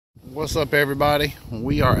What's up, everybody?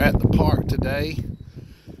 We are at the park today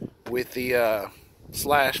with the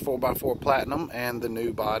Slash 4x4 Platinum and the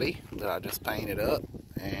new body that I just painted up.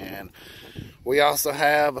 And we also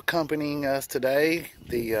have accompanying us today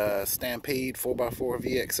the Stampede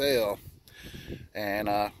 4x4 VXL.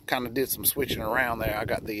 And kind of did some switching around there. I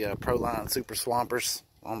got the Proline Super Swampers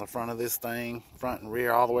on the front of this thing, front and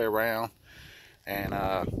rear all the way around. And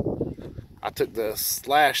I took the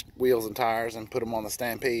Slash wheels and tires and put them on the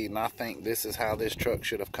Stampede, and I think this is how this truck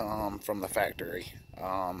should have come from the factory.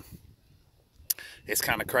 It's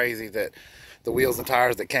kind of crazy that the wheels and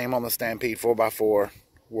tires that came on the Stampede 4x4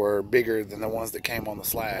 were bigger than the ones that came on the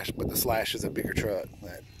Slash, but the Slash is a bigger truck.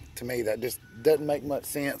 To me, that just doesn't make much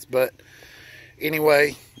sense. But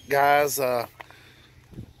anyway, guys, I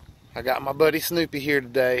got my buddy Snoopy here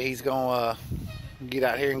today. He's gonna get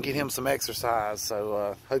out here and get him some exercise.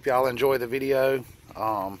 So hope y'all enjoy the video.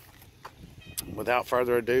 Without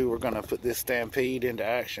further ado, we're gonna put this Stampede into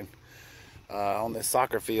action on this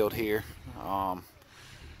soccer field here.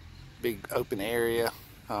 Big open area,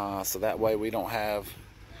 so that way we don't have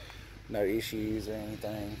no issues or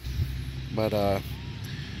anything. But all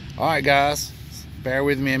right, guys, bear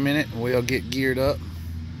with me a minute and we'll get geared up,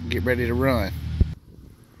 get ready to run.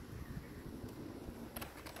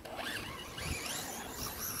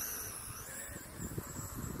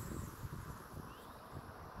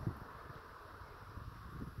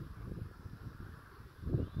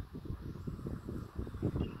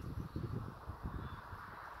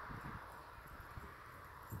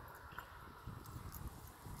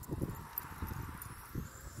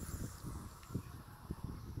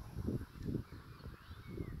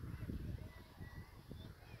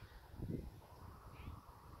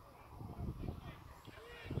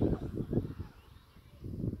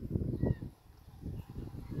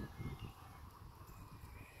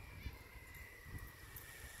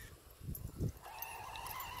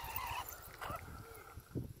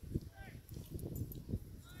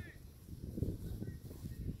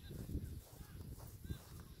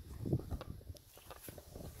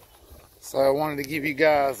 So I wanted to give you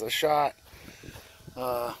guys a shot.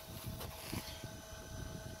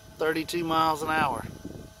 32 miles an hour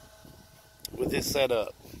with this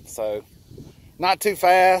setup. So not too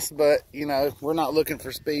fast, but you know, we're not looking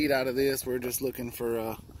for speed out of this. We're just looking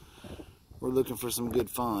for some good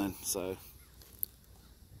fun. So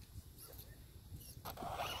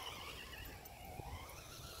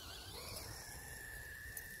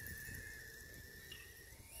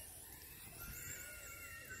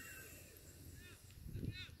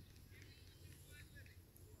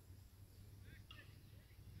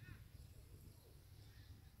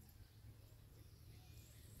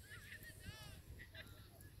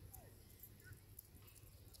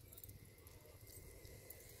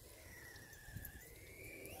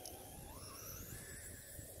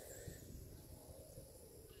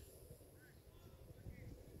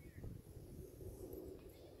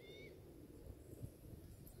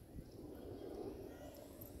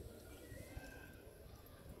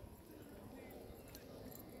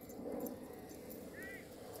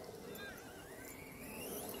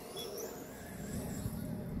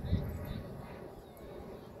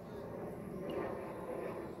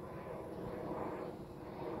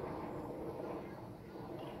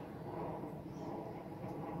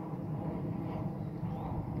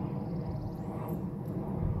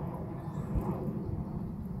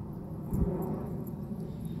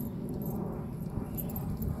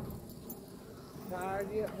tired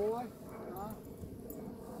yet, boy? Huh?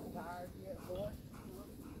 Tired yet, boy?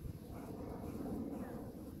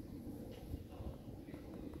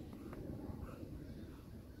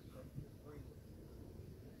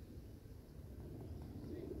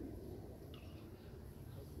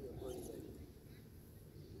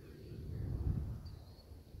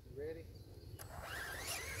 Ready?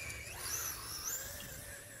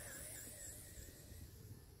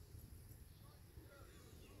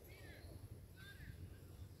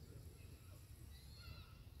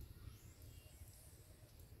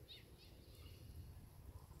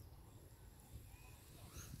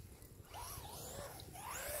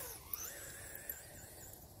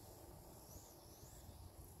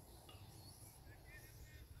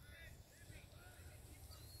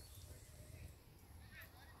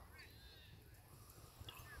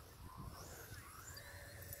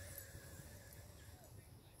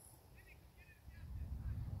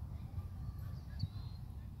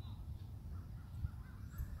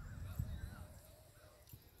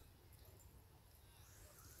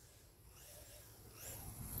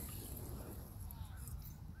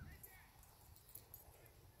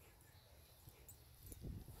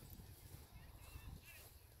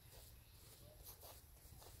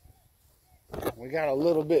 We got a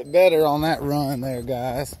little bit better on that run there,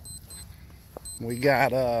 guys. We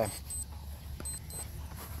got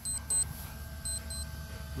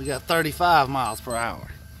 35 miles per hour.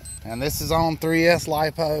 And this is on 3S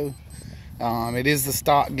LiPo. It is the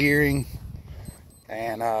stock gearing.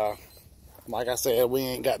 And like I said, we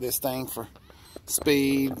ain't got this thing for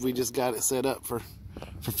speed. We just got it set up for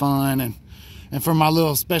fun. And for my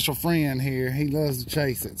little special friend here, he loves to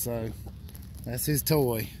chase it. So that's his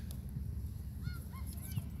toy.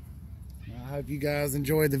 I hope you guys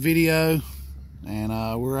enjoyed the video.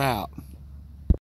 And we're out.